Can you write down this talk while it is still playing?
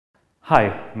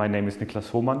Hi, my name is Niklas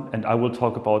Hohmann and I will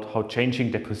talk about how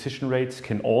changing deposition rates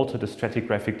can alter the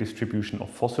stratigraphic distribution of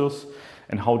fossils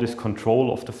and how this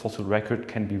control of the fossil record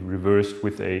can be reversed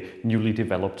with a newly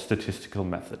developed statistical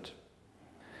method.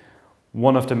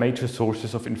 One of the major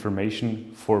sources of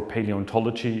information for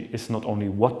paleontology is not only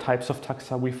what types of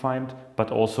taxa we find, but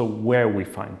also where we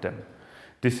find them.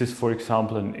 This is, for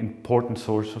example, an important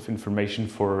source of information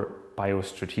for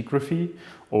biostratigraphy,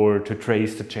 or to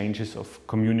trace the changes of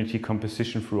community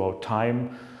composition throughout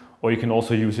time, or you can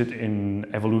also use it in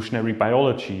evolutionary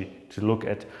biology to look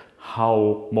at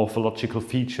how morphological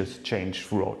features change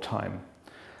throughout time.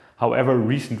 However,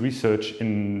 recent research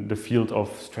in the field of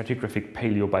stratigraphic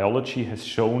paleobiology has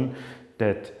shown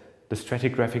that the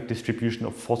stratigraphic distribution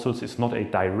of fossils is not a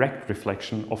direct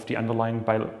reflection of the underlying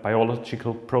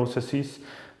biological processes,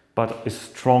 but is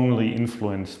strongly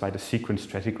influenced by the sequence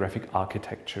stratigraphic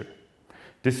architecture.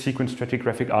 This sequence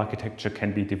stratigraphic architecture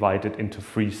can be divided into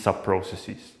three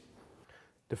sub-processes.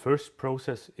 The first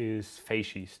process is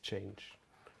facies change.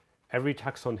 Every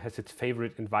taxon has its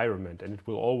favorite environment and it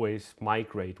will always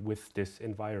migrate with this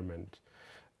environment.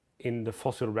 In the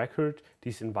fossil record,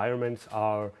 these environments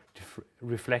are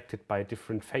reflected by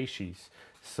different facies.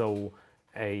 So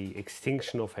an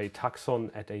extinction of a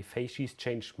taxon at a facies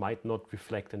change might not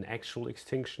reflect an actual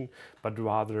extinction, but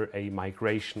rather a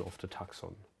migration of the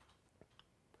taxon.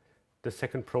 The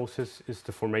second process is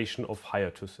the formation of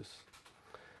hypotheses.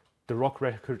 The rock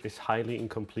record is highly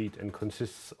incomplete and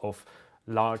consists of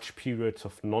large periods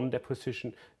of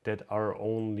non-deposition that are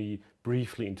only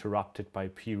briefly interrupted by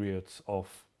periods of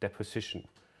deposition.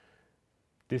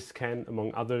 This can,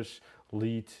 among others,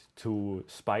 lead to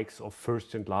spikes of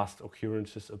first and last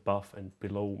occurrences above and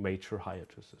below major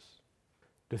hypotheses.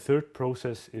 The third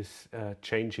process is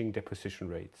changing deposition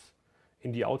rates.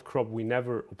 In the outcrop, we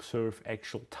never observe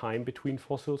actual time between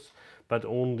fossils, but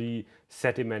only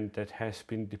sediment that has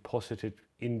been deposited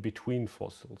in between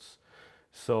fossils.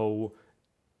 So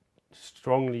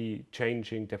strongly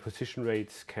changing deposition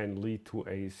rates can lead to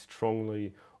a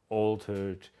strongly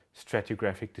altered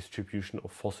stratigraphic distribution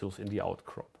of fossils in the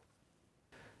outcrop.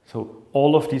 So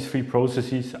all of these three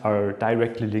processes are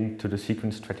directly linked to the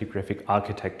sequence stratigraphic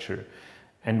architecture.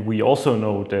 And we also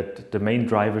know that the main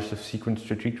drivers of sequence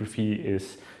stratigraphy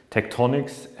is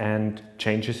tectonics and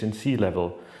changes in sea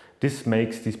level. This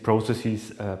makes these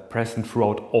processes present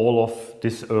throughout all of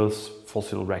this Earth's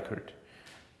fossil record.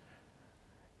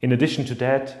 In addition to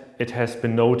that, it has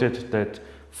been noted that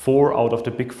 4 out of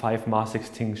the big 5 mass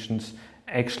extinctions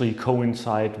actually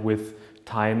coincide with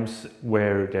times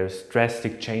where there's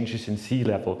drastic changes in sea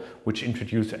level, which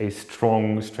introduce a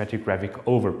strong stratigraphic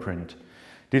overprint.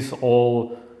 This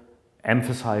all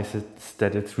emphasizes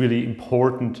that it's really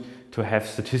important to have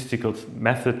statistical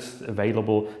methods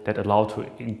available that allow to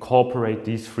incorporate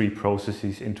these three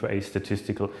processes into a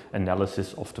statistical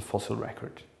analysis of the fossil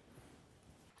record.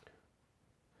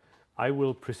 I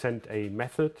will present a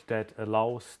method that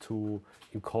allows to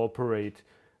incorporate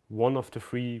one of the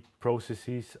three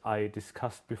processes I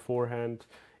discussed beforehand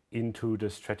into the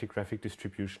stratigraphic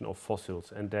distribution of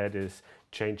fossils, and that is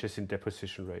changes in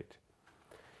deposition rate.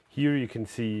 Here you can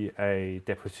see a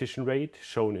deposition rate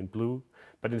shown in blue,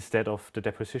 but instead of the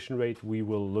deposition rate we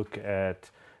will look at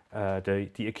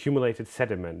the accumulated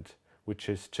sediment, which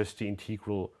is just the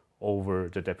integral over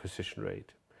the deposition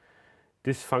rate.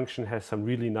 This function has some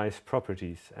really nice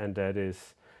properties, and that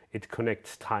is it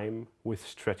connects time with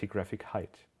stratigraphic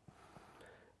height.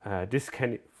 This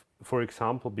can, for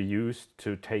example, be used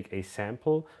to take a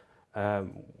sample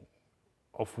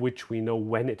of which we know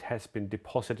when it has been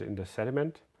deposited in the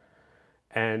sediment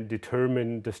and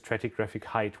determine the stratigraphic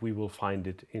height we will find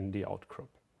it in the outcrop.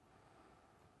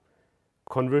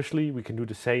 Conversely, we can do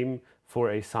the same for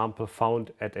a sample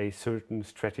found at a certain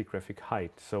stratigraphic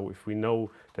height. So if we know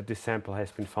that this sample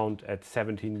has been found at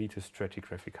 17 meters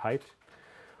stratigraphic height,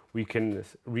 we can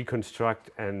reconstruct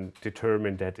and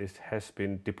determine that it has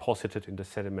been deposited in the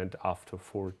sediment after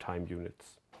 4 time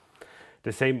units.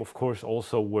 The same, of course,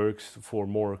 also works for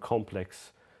more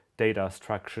complex data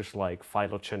structures like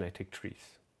phylogenetic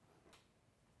trees.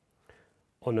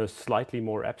 On a slightly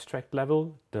more abstract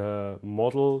level, the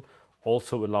model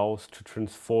also allows to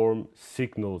transform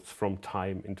signals from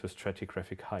time into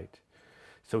stratigraphic height.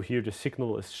 So here the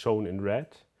signal is shown in red,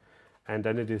 and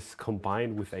then it is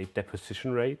combined with a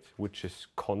deposition rate, which is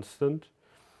constant,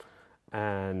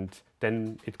 and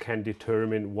then it can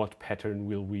determine what pattern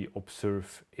will we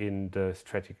observe in the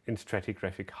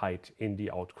stratigraphic height in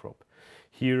the outcrop.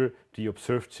 Here the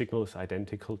observed signal is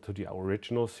identical to the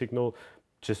original signal,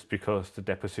 just because the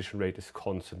deposition rate is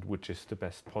constant, which is the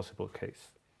best possible case.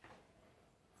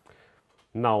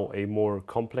 Now a more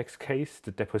complex case,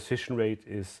 the deposition rate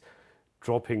is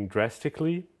dropping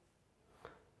drastically,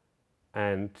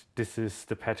 and this is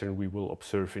the pattern we will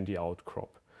observe in the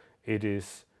outcrop. It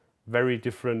is very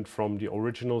different from the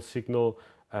original signal,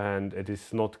 and it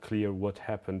is not clear what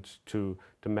happened to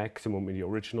the maximum in the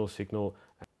original signal.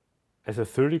 As a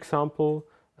third example,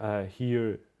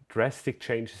 here drastic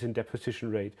changes in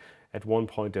deposition rate. At one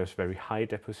point there's very high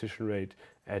deposition rate,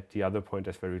 at the other point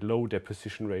there's very low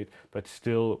deposition rate, but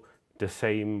still the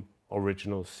same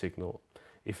original signal.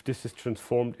 If this is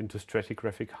transformed into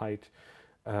stratigraphic height,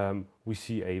 we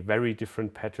see a very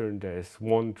different pattern. There is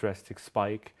one drastic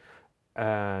spike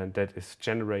that is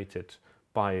generated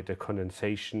by the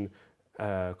condensation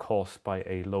caused by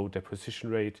a low deposition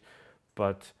rate,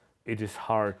 but it is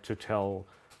hard to tell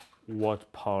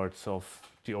what parts of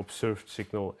the observed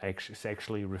signal is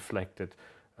actually reflected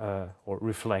or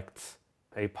reflects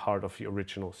a part of the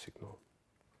original signal.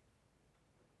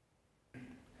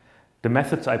 The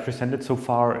methods I presented so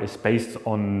far is based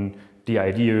on the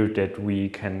idea that we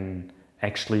can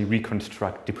actually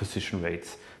reconstruct deposition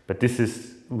rates, but this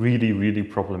is really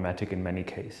problematic in many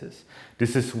cases.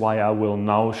 This is why I will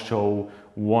now show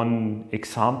one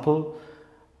example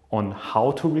on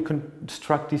how to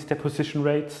reconstruct these deposition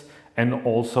rates, and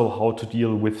also how to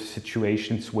deal with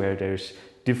situations where there's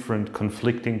different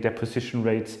conflicting deposition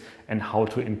rates, and how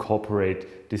to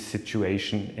incorporate this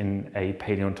situation in a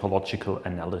paleontological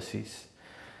analysis.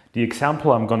 The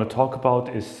example I'm going to talk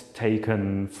about is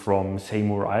taken from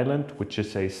Seymour Island, which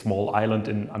is a small island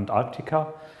in Antarctica.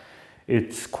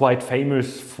 It's quite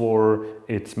famous for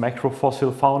its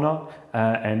macrofossil fauna,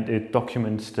 and it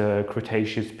documents the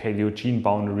Cretaceous-Paleogene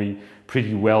boundary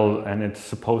pretty well, and it's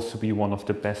supposed to be one of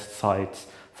the best sites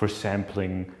for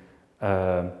sampling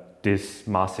this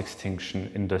mass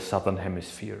extinction in the southern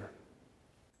hemisphere.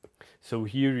 So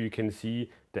here you can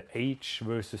see the age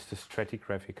versus the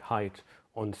stratigraphic height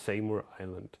on Seymour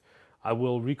Island. I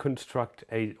will reconstruct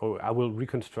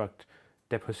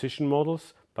deposition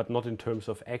models, but not in terms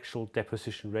of actual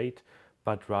deposition rate,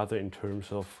 but rather in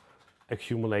terms of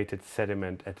accumulated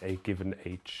sediment at a given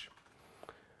age.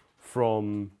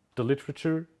 From the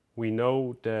literature, we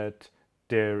know that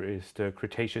there is the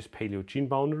Cretaceous-Paleogene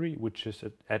boundary, which is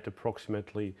at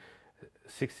approximately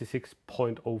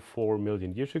 66.04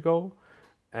 million years ago,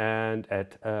 and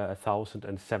at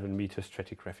 1007 meters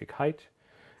stratigraphic height.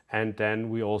 And then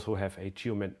we also have a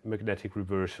geomagnetic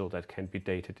reversal that can be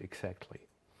dated exactly.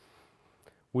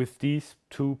 With these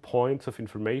 2 points of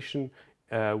information,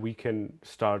 we can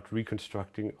start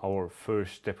reconstructing our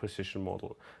first deposition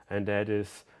model, and that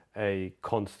is a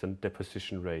constant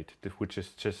deposition rate, which is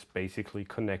just basically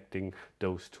connecting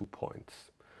those 2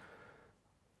 points.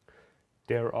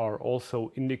 There are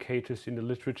also indicators in the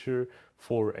literature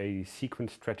for a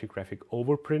sequence stratigraphic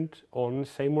overprint on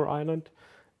Seymour Island,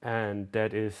 and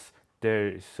that is there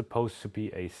is supposed to be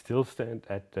a stillstand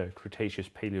at the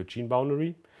Cretaceous-Paleogene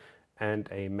boundary and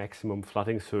a maximum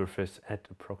flooding surface at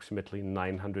approximately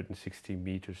 960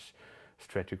 meters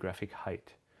stratigraphic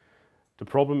height. The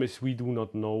problem is we do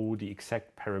not know the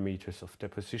exact parameters of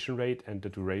deposition rate and the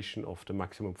duration of the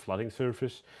maximum flooding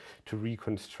surface to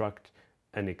reconstruct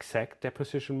an exact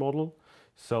deposition model.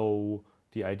 So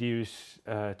the idea is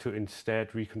to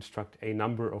instead reconstruct a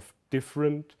number of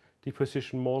different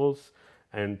deposition models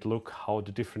and look how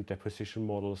the different deposition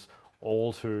models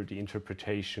alter the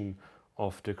interpretation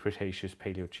of the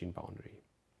Cretaceous-Paleogene boundary.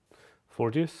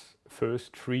 For this,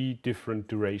 first 3 different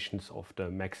durations of the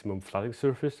maximum flooding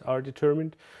surface are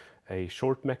determined: a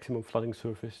short maximum flooding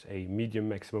surface, a medium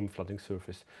maximum flooding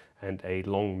surface, and a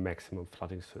long maximum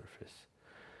flooding surface.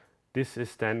 This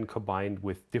is then combined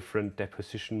with different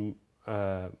deposition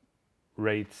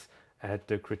rates at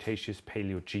the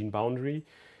Cretaceous-Paleogene boundary,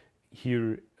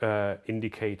 here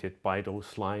indicated by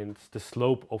those lines. The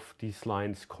slope of these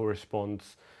lines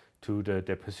corresponds to the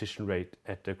deposition rate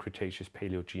at the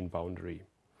Cretaceous-Paleogene boundary.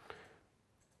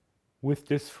 With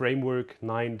this framework,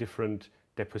 9 different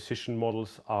deposition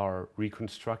models are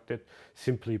reconstructed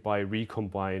simply by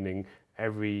recombining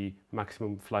every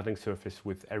maximum flooding surface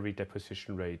with every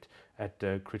deposition rate at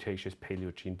the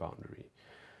Cretaceous-Paleogene boundary.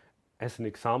 As an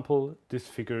example, this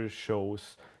figure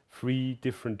shows 3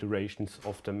 different durations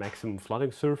of the maximum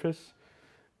flooding surface,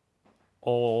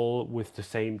 all with the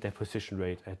same deposition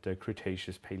rate at the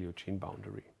Cretaceous-Paleogene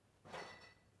boundary.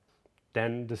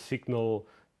 Then the signal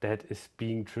that is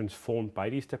being transformed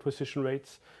by these deposition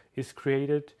rates is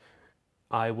created.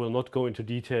 I will not go into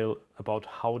detail about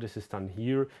how this is done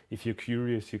here. If you're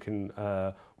curious, you can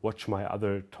watch my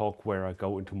other talk where I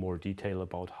go into more detail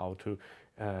about how to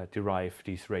derive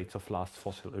these rates of last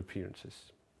fossil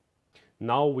appearances.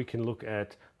 Now we can look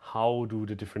at how do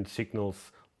the different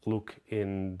signals look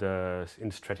in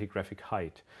stratigraphic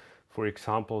height. For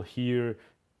example, here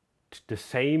the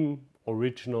same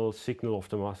original signal of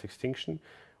the mass extinction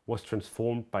was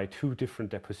transformed by two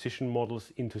different deposition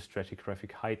models into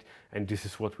stratigraphic height, and this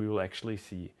is what we will actually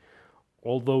see.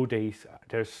 Although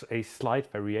there's a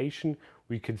slight variation,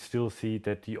 we can still see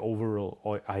that the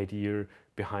overall idea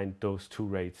behind those two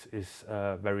rates is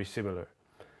very similar.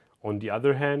 On the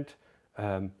other hand,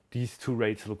 these two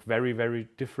rates look very, very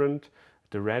different.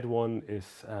 The red one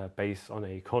is based on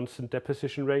a constant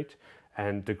deposition rate,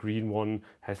 and the green one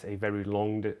has a very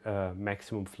long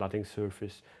maximum flooding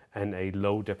surface and a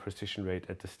low deposition rate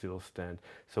at the still stand.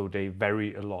 So they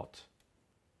vary a lot.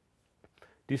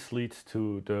 This leads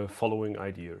to the following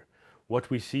idea. What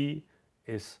we see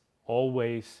is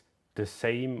always the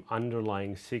same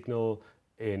underlying signal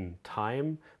in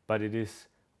time, but it is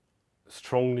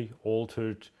strongly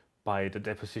altered by the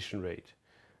deposition rate.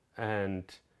 And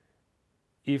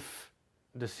if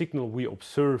the signal we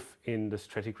observe in the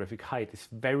stratigraphic height is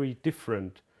very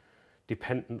different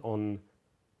dependent on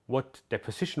what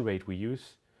deposition rate we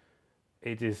use,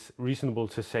 it is reasonable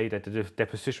to say that the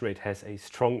deposition rate has a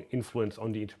strong influence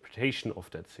on the interpretation of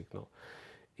that signal.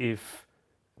 If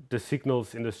the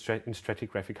signals in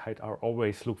stratigraphic height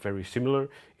always look very similar,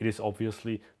 it is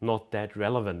obviously not that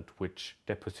relevant which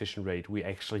deposition rate we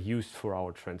actually used for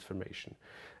our transformation.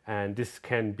 And this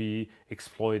can be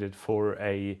exploited for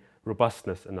a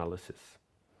robustness analysis.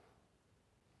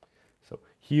 So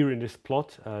here in this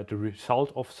plot, the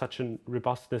result of such a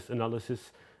robustness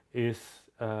analysis is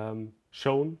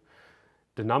shown.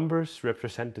 The numbers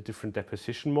represent the different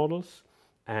deposition models,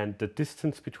 and the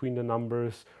distance between the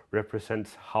numbers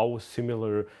represents how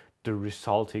similar the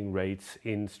resulting rates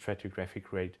in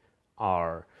stratigraphic rate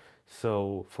are.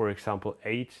 So, for example,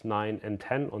 8, 9, and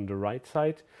 10 on the right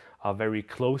side are very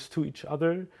close to each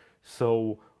other.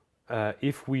 So,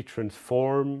 if we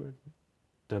transform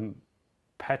the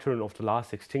pattern of the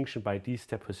last extinction by these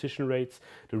deposition rates,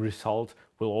 the result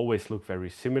will always look very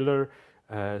similar.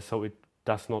 So it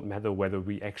does not matter whether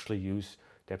we actually use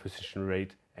deposition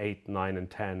rate 8, 9, and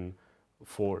 10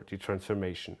 for the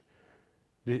transformation.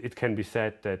 It can be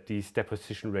said that these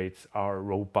deposition rates are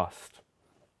robust.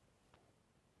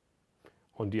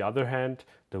 On the other hand,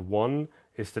 the 1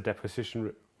 is the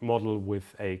deposition model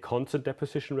with a constant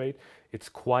deposition rate. It's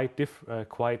quite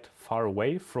far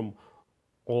away from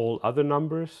all other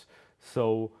numbers.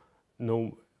 So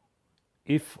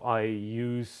if I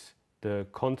use the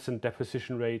constant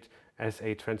deposition rate as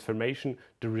a transformation,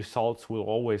 the results will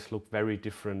always look very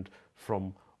different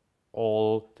from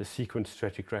all the sequence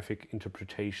stratigraphic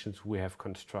interpretations we have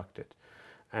constructed.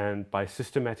 And by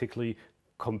systematically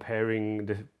comparing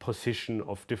the position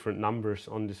of different numbers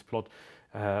on this plot,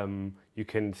 you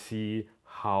can see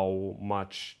how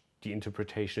much the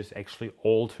interpretation is actually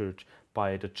altered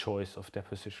by the choice of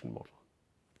deposition model.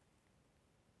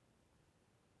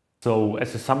 So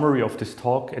as a summary of this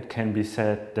talk, it can be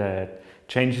said that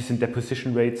changes in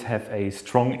deposition rates have a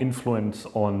strong influence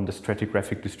on the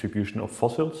stratigraphic distribution of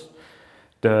fossils.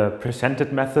 The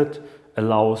presented method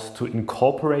allows to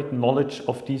incorporate knowledge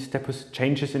of these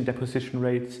changes in deposition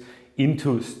rates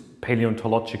into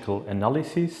paleontological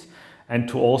analyses and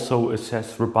to also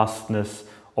assess robustness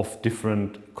of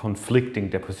different conflicting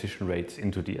deposition rates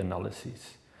into the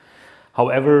analyses.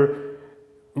 However,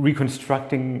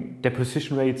 reconstructing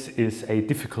deposition rates is a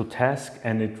difficult task,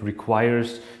 and it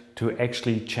requires to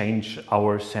actually change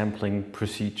our sampling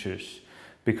procedures.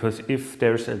 Because if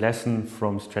there's a lesson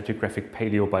from stratigraphic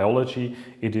paleobiology,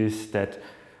 it is that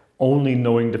only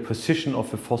knowing the position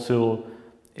of a fossil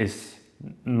is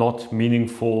not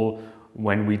meaningful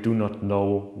when we do not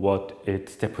know what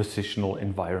its depositional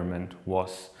environment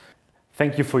was.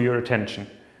 Thank you for your attention.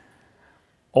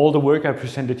 All the work I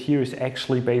presented here is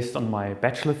actually based on my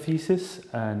bachelor thesis,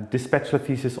 and this bachelor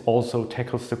thesis also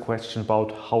tackles the question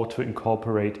about how to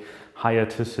incorporate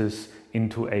hypotheses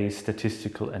into a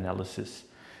statistical analysis.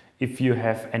 If you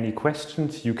have any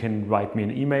questions, you can write me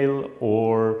an email,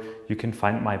 or you can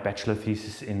find my bachelor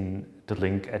thesis in the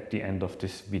link at the end of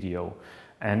this video.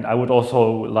 And I would also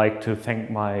like to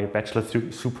thank my bachelor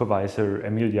supervisor,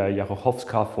 Emilia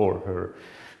Jarochowska, for her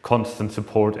constant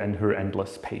support and her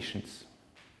endless patience.